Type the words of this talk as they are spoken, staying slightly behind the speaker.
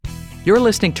You're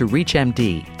listening to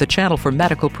ReachMD, the channel for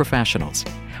medical professionals.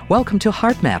 Welcome to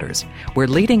Heart Matters, where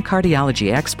leading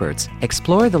cardiology experts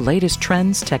explore the latest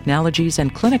trends, technologies,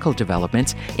 and clinical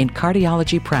developments in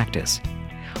cardiology practice.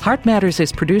 Heart Matters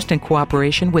is produced in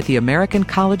cooperation with the American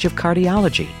College of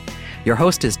Cardiology. Your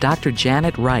host is Dr.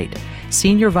 Janet Wright,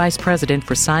 Senior Vice President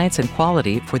for Science and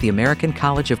Quality for the American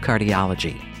College of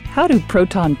Cardiology. How do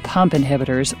proton pump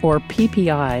inhibitors, or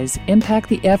PPIs, impact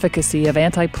the efficacy of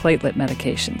antiplatelet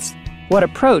medications? What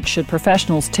approach should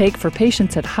professionals take for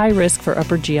patients at high risk for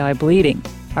upper GI bleeding?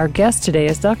 Our guest today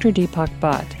is Dr. Deepak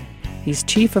Bhatt. He's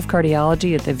Chief of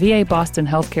Cardiology at the VA Boston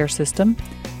Healthcare System,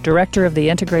 Director of the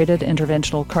Integrated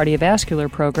Interventional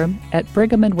Cardiovascular Program at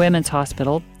Brigham and Women's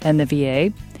Hospital and the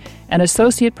VA, and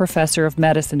Associate Professor of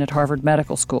Medicine at Harvard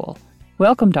Medical School.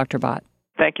 Welcome, Dr. Bhatt.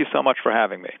 Thank you so much for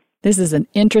having me. This is an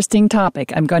interesting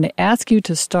topic. I'm going to ask you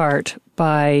to start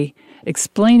by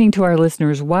explaining to our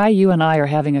listeners why you and I are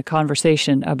having a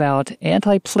conversation about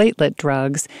antiplatelet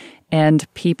drugs and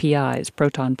PPIs,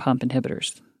 proton pump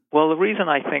inhibitors. Well, the reason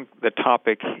I think the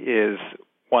topic is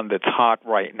one that's hot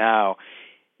right now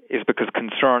is because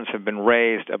concerns have been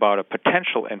raised about a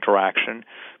potential interaction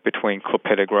between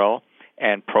clopidogrel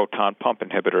and proton pump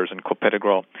inhibitors. And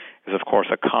clopidogrel is, of course,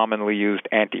 a commonly used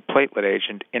antiplatelet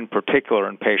agent, in particular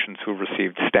in patients who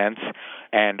received stents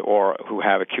and or who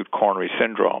have acute coronary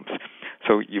syndromes.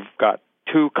 So you've got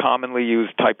two commonly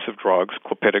used types of drugs,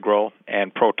 clopidogrel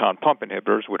and proton pump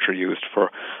inhibitors, which are used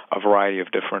for a variety of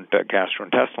different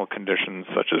gastrointestinal conditions,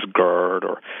 such as GERD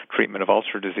or treatment of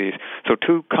ulcer disease. So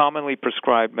two commonly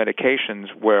prescribed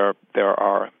medications where there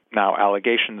are now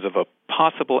allegations of a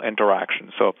possible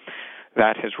interaction. So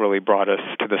that has really brought us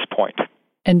to this point.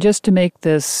 And just to make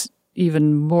this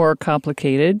even more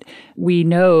complicated, we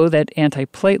know that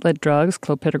antiplatelet drugs,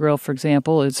 clopidogrel, for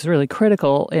example, is really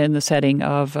critical in the setting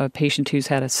of a patient who's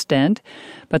had a stent,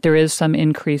 but there is some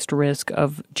increased risk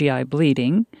of GI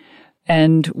bleeding.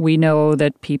 And we know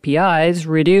that PPIs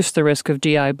reduce the risk of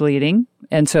GI bleeding.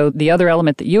 And so the other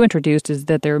element that you introduced is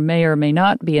that there may or may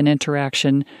not be an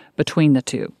interaction between the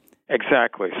two.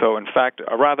 Exactly. So, in fact,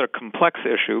 a rather complex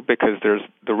issue because there's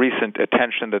the recent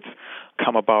attention that's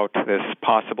come about this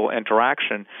possible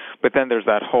interaction, but then there's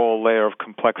that whole layer of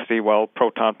complexity. Well,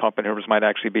 proton pump inhibitors might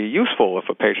actually be useful if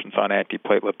a patient's on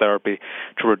antiplatelet therapy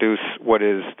to reduce what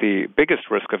is the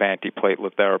biggest risk of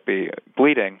antiplatelet therapy,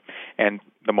 bleeding. And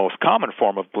the most common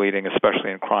form of bleeding,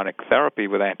 especially in chronic therapy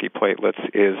with antiplatelets,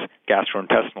 is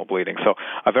gastrointestinal bleeding. So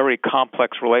a very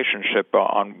complex relationship.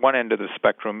 On one end of the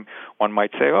spectrum, one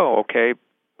might say, oh, okay,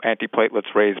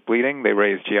 antiplatelets raise bleeding. They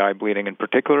raise GI bleeding in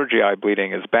particular. GI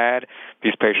bleeding is bad.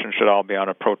 These patients should all be on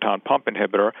a proton pump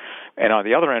inhibitor. And on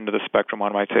the other end of the spectrum,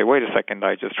 one might say, wait a second,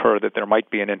 I just heard that there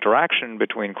might be an interaction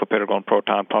between clopidogrel and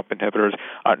proton pump inhibitors.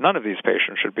 None of these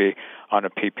patients should be on a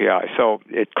PPI. So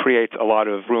it creates a lot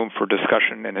of room for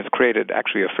discussion and has created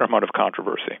actually a fair amount of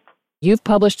controversy. You've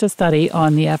published a study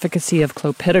on the efficacy of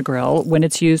clopidogrel when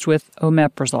it's used with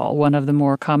omeprazole, one of the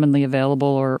more commonly available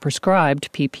or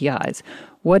prescribed PPIs.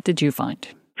 What did you find?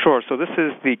 Sure. So this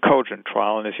is the COGENT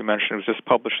trial, and as you mentioned, it was just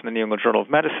published in the New England Journal of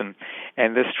Medicine.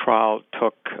 And this trial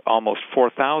took almost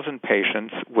 4,000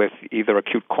 patients with either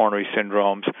acute coronary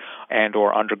syndromes and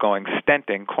or undergoing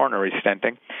stenting, coronary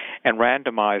stenting, and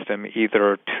randomized them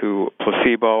either to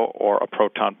placebo or a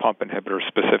proton pump inhibitor,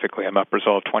 specifically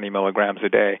omeprazole 20 milligrams a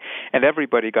day. And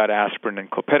everybody got aspirin and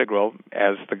clopidogrel,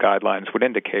 as the guidelines would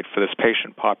indicate for this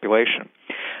patient population.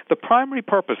 The primary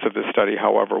purpose of this study,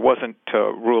 however, wasn't to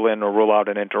rule in or rule out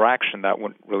an interaction. That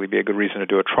wouldn't really be a good reason to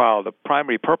do a trial. The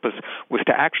primary purpose was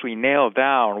to actually nail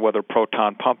down whether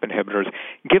proton pump inhibitors,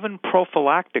 given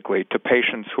prophylactically to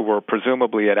patients who were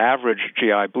presumably at average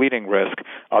GI bleeding risk,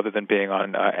 other than being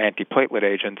on antiplatelet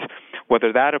agents,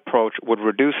 whether that approach would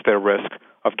reduce their risk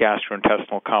of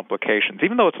gastrointestinal complications.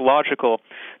 Even though it's logical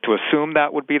to assume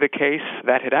that would be the case,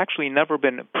 that had actually never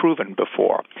been proven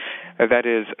before. That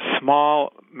is,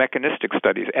 small mechanistic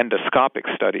studies,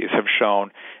 endoscopic studies, have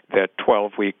shown that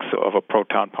 12 weeks of a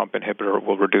proton pump inhibitor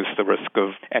will reduce the risk of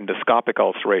endoscopic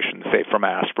ulceration, say from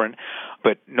aspirin,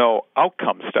 but no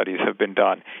outcome studies have been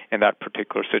done in that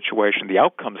particular situation. The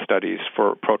outcome studies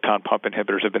for proton pump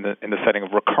inhibitors have been in the setting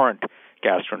of recurrent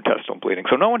gastrointestinal bleeding.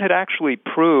 So no one had actually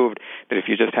proved that if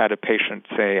you just had a patient,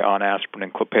 say, on aspirin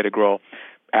and clopidogrel,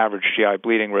 average GI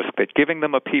bleeding risk, that giving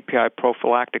them a PPI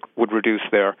prophylactic would reduce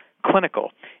their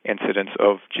clinical incidence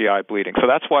of GI bleeding. So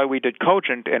that's why we did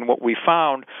COGENT, and what we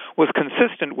found was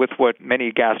consistent with what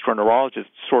many gastroenterologists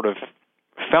sort of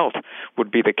felt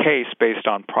would be the case based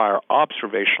on prior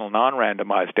observational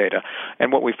non-randomized data.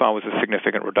 And what we found was a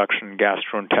significant reduction in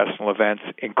gastrointestinal events,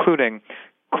 including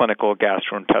clinical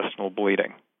gastrointestinal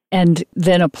bleeding. and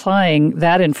then applying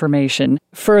that information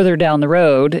further down the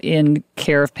road in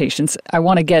care of patients. I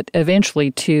want to get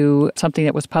eventually to something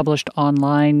that was published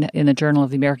online in the Journal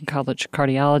of the American College of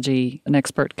Cardiology, an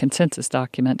expert consensus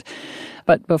document.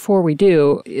 But before we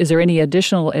do, is there any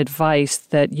additional advice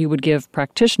that you would give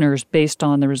practitioners based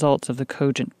on the results of the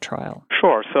COGENT trial?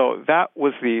 Sure. So that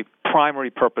was the primary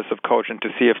purpose of COGENT, to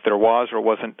see if there was or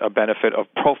wasn't a benefit of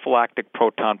prophylactic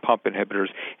proton pump inhibitors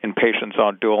in patients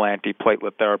on dual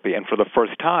antiplatelet therapy. And for the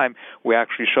first time, we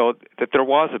actually showed that there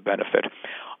was a benefit.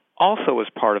 Also, as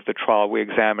part of the trial, we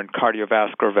examined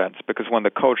cardiovascular events, because when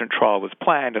the COGENT trial was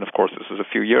planned, and of course this was a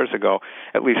few years ago,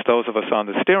 at least those of us on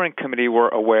the steering committee were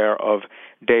aware of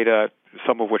data,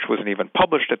 some of which wasn't even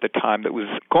published at the time, that was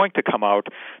going to come out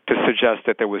to suggest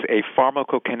that there was a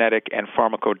pharmacokinetic and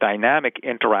pharmacodynamic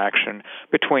interaction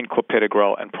between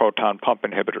clopidogrel and proton pump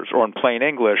inhibitors, or in plain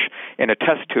English, in a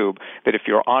test tube, that if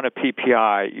you're on a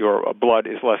PPI, your blood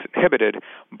is less inhibited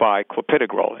by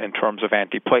clopidogrel in terms of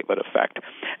antiplatelet effect.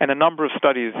 And a number of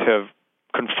studies have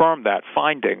confirmed that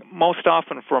finding, most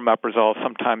often for omeprazole,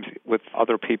 sometimes with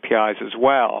other PPIs as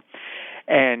well.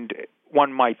 And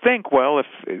one might think, well, if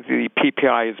the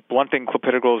PPI is blunting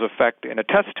clopidogrel's effect in a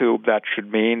test tube, that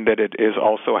should mean that it is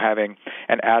also having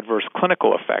an adverse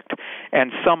clinical effect.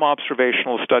 And some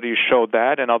observational studies showed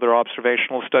that, and other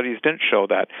observational studies didn't show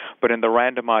that. But in the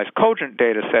randomized COGENT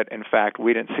data set, in fact,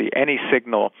 we didn't see any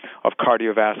signal of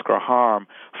cardiovascular harm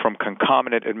from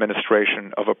concomitant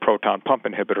administration of a proton pump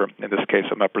inhibitor, in this case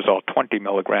omeprazole 20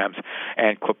 milligrams,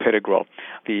 and clopidogrel.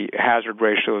 The hazard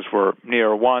ratios were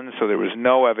near 1, so there was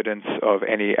no evidence of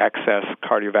any excess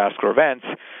cardiovascular events.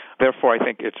 Therefore, I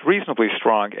think it's reasonably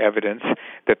strong evidence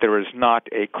that there is not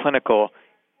a clinical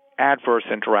adverse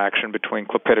interaction between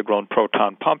clopidogrel and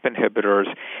proton pump inhibitors,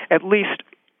 at least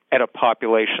at a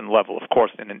population level. Of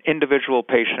course, in an individual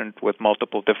patient with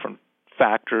multiple different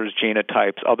factors,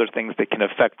 genotypes, other things that can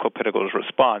affect clopidogrel's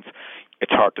response,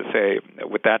 it's hard to say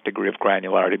with that degree of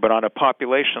granularity. But on a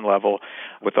population level,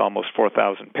 with almost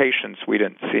 4,000 patients, we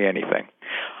didn't see anything.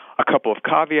 A couple of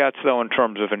caveats, though, in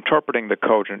terms of interpreting the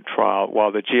COGENT trial.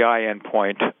 While the GI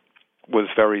endpoint was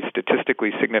very statistically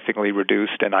significantly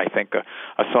reduced, and I think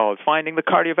a solid finding, the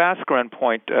cardiovascular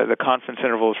endpoint, the confidence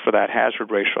intervals for that hazard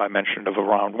ratio I mentioned of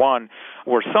around 1,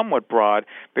 were somewhat broad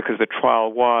because the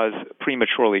trial was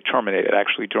prematurely terminated.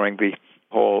 Actually, during the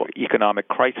whole economic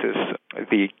crisis,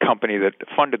 the company that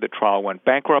funded the trial went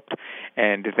bankrupt,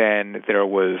 and then there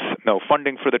was no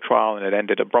funding for the trial, and it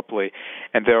ended abruptly,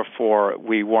 and therefore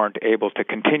we weren't able to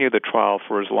continue the trial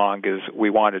for as long as we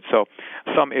wanted. So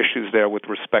some issues there with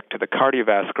respect to the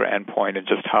cardiovascular endpoint and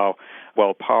just how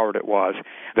well-powered it was.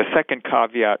 The second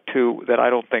caveat, too, that I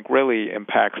don't think really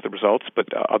impacts the results, but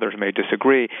others may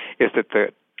disagree, is that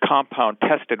the compound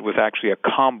tested was actually a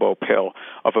combo pill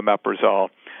of omeprazole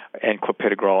and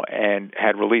clopidogrel, and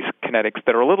had release kinetics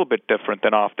that are a little bit different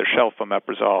than off-the-shelf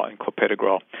omeprazole and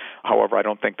clopidogrel. However, I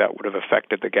don't think that would have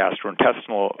affected the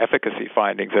gastrointestinal efficacy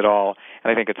findings at all,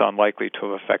 and I think it's unlikely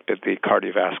to have affected the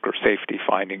cardiovascular safety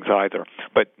findings either.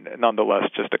 But nonetheless,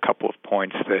 just a couple of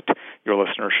points that your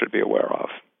listeners should be aware of.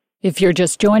 If you're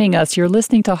just joining us, you're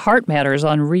listening to Heart Matters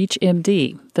on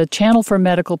ReachMD, the channel for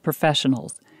medical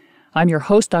professionals. I'm your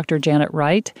host, Dr. Janet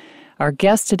Wright. Our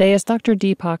guest today is Dr.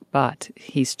 Deepak Bhatt.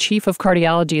 He's Chief of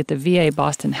Cardiology at the VA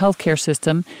Boston Healthcare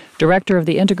System, Director of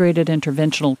the Integrated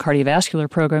Interventional Cardiovascular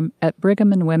Program at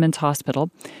Brigham and Women's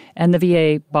Hospital and the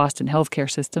VA Boston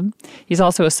Healthcare System. He's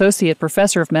also Associate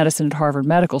Professor of Medicine at Harvard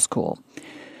Medical School.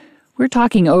 We're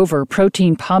talking over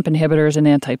protein pump inhibitors and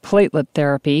antiplatelet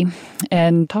therapy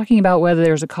and talking about whether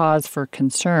there's a cause for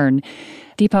concern.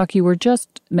 Deepak, you were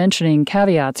just mentioning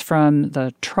caveats from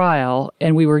the trial,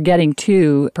 and we were getting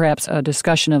to perhaps a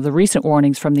discussion of the recent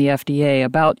warnings from the FDA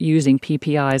about using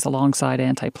PPIs alongside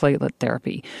antiplatelet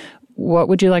therapy. What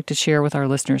would you like to share with our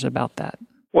listeners about that?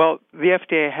 Well, the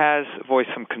FDA has voiced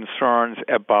some concerns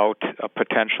about a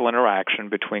potential interaction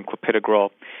between clopidogrel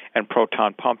and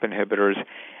proton pump inhibitors.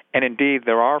 And indeed,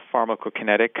 there are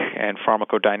pharmacokinetic and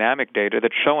pharmacodynamic data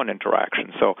that show an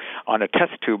interaction. So on a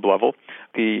test tube level,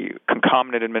 the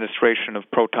concomitant administration of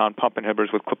proton pump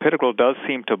inhibitors with clopidogrel does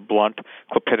seem to blunt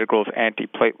clopidogrel's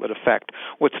antiplatelet effect.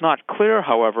 What's not clear,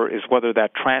 however, is whether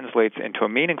that translates into a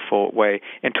meaningful way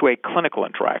into a clinical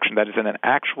interaction. That is, in an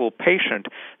actual patient,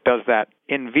 does that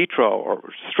in vitro, or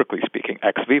strictly speaking,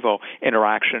 ex vivo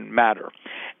interaction matter?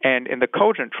 And in the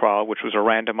Cogent trial, which was a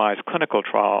randomized clinical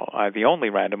trial, the only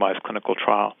randomized clinical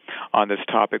trial on this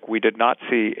topic, we did not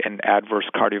see an adverse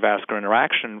cardiovascular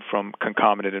interaction from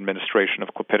concomitant administration of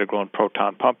clopidogrel and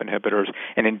proton pump inhibitors,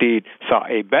 and indeed saw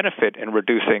a benefit in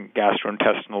reducing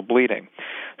gastrointestinal bleeding.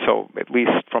 So at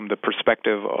least from the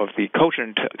perspective of the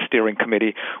Cogent steering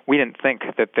committee, we didn't think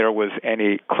that there was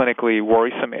any clinically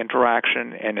worrisome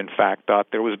interaction, and in fact thought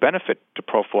there was benefit to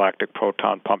prophylactic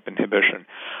proton pump inhibition.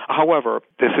 However,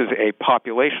 this is a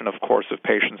population, of course, of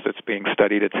patients that's being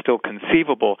studied. It's still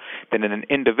conceivable that in an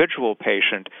individual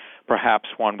patient, perhaps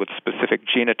one with specific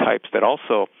genotypes that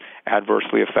also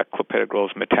adversely affect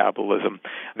clopidogrel's metabolism,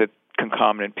 that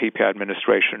concomitant PPI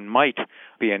administration might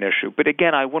be an issue. But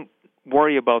again, I wouldn't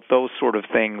worry about those sort of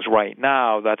things right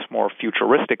now. That's more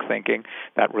futuristic thinking.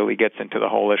 That really gets into the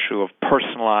whole issue of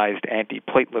personalized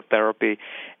antiplatelet therapy.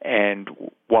 And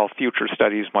while future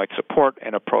studies might support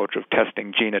an approach of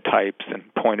testing genotypes and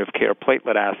point-of-care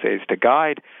platelet assays to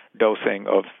guide dosing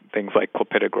of things like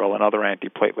clopidogrel and other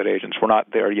antiplatelet agents, we're not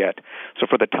there yet. So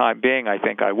for the time being, I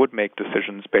think I would make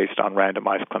decisions based on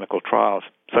randomized clinical trials,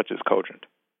 such as Cogent.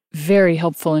 Very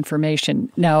helpful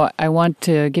information. Now, I want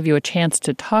to give you a chance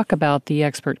to talk about the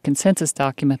expert consensus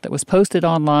document that was posted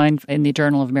online in the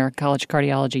Journal of American College of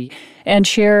Cardiology and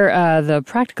share the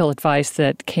practical advice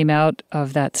that came out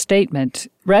of that statement,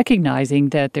 recognizing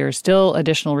that there's still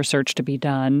additional research to be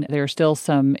done. There are still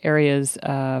some areas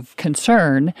of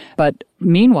concern, but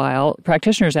meanwhile,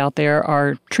 practitioners out there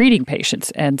are treating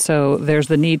patients, and so there's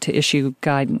the need to issue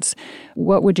guidance.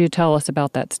 What would you tell us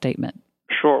about that statement?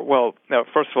 Sure. Well, now,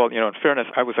 first of all, in fairness,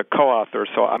 I was a co-author,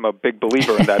 so I'm a big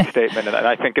believer in that statement, and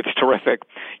I think it's terrific,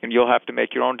 and you'll have to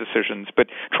make your own decisions. But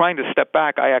trying to step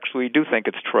back, I actually do think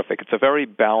it's terrific. It's a very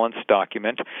balanced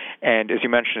document, and as you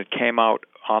mentioned, it came out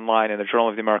online in the Journal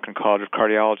of the American College of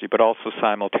Cardiology, but also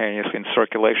simultaneously in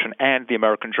Circulation and the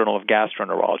American Journal of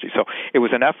Gastroenterology. So it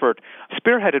was an effort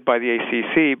spearheaded by the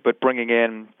ACC, but bringing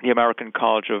in the American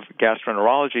College of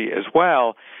Gastroenterology as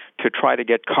well, to try to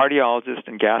get cardiologists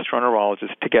and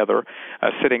gastroenterologists together,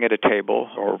 sitting at a table,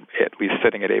 or at least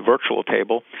sitting at a virtual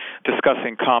table,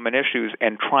 discussing common issues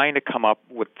and trying to come up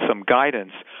with some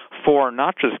guidance for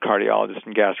not just cardiologists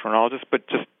and gastroenterologists, but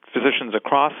just physicians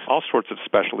across all sorts of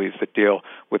specialties that deal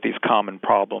with these common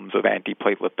problems of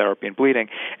antiplatelet therapy and bleeding,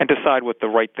 and decide what the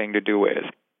right thing to do is.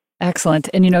 Excellent.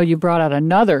 And you brought out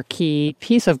another key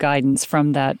piece of guidance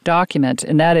from that document,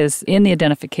 and that is in the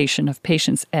identification of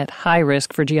patients at high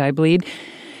risk for GI bleed.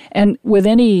 And with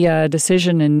any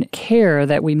decision and care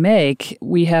that we make,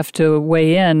 we have to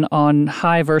weigh in on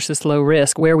high versus low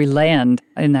risk, where we land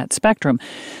in that spectrum.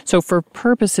 So for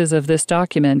purposes of this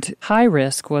document, high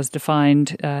risk was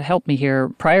defined, help me here,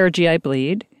 prior GI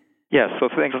bleed. Yes, so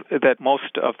things that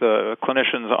most of the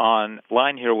clinicians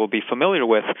online here will be familiar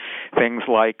with, things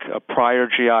like prior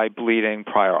GI bleeding,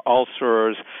 prior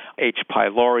ulcers, H.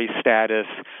 pylori status,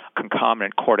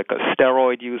 concomitant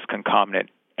corticosteroid use,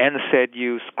 concomitant NSAID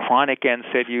use, chronic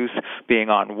NSAID use, being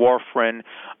on warfarin,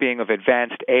 being of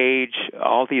advanced age.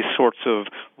 All these sorts of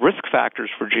risk factors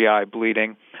for GI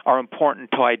bleeding are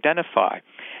important to identify.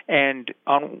 And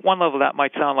on one level, that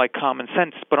might sound like common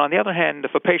sense, but on the other hand,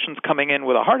 if a patient's coming in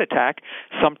with a heart attack,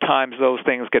 sometimes those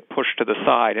things get pushed to the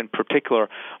side, in particular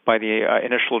by the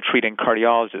initial treating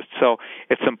cardiologist. So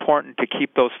it's important to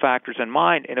keep those factors in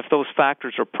mind, and if those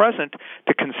factors are present,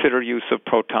 to consider use of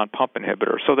proton pump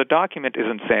inhibitor. So the document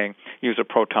isn't saying use a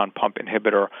proton pump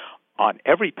inhibitor on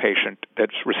every patient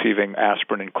that's receiving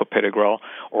aspirin and clopidogrel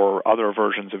or other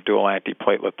versions of dual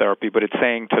antiplatelet therapy, but it's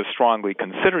saying to strongly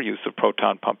consider use of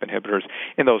proton pump inhibitors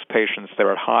in those patients that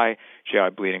are at high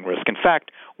GI bleeding risk. In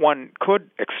fact, one could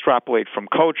extrapolate from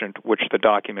Cogent, which the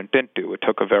document didn't do. It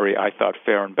took a very, I thought,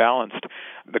 fair and balanced.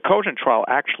 The Cogent trial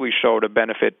actually showed a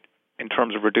benefit in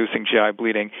terms of reducing GI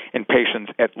bleeding in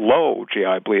patients at low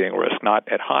GI bleeding risk, not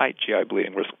at high GI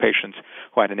bleeding risk. Patients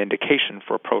who had an indication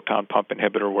for a proton pump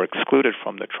inhibitor were excluded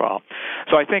from the trial.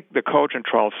 So I think the Cogent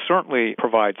trial certainly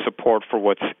provides support for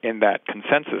what's in that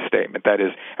consensus statement. That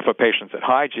is, if a patient's at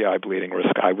high GI bleeding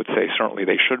risk, I would say certainly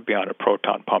they should be on a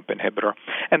proton pump inhibitor.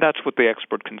 And that's what the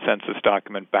expert consensus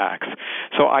document backs.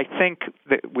 So I think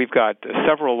that we've got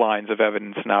several lines of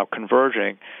evidence now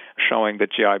converging showing that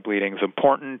GI bleeding is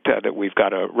important, that we've got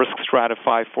to risk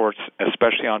stratify for it,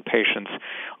 especially on patients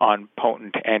on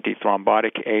potent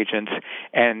antithrombotic agents,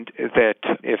 and that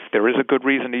if there is a good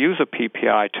reason to use a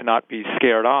PPI, to not be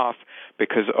scared off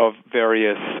because of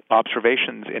various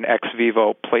observations in ex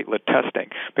vivo platelet testing,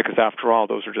 because after all,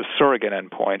 those are just surrogate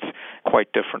endpoints,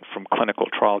 quite different from clinical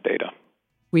trial data.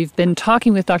 We've been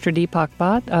talking with Dr. Deepak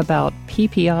Bhatt about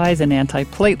PPIs and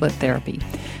antiplatelet therapy.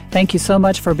 Thank you so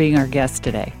much for being our guest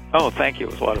today. Oh, thank you.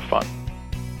 It was a lot of fun.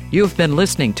 You've been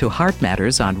listening to Heart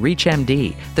Matters on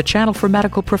ReachMD, the channel for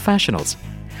medical professionals.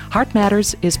 Heart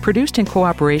Matters is produced in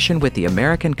cooperation with the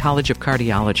American College of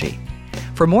Cardiology.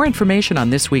 For more information on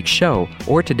this week's show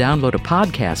or to download a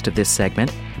podcast of this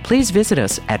segment, please visit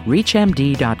us at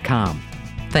reachmd.com.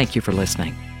 Thank you for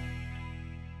listening.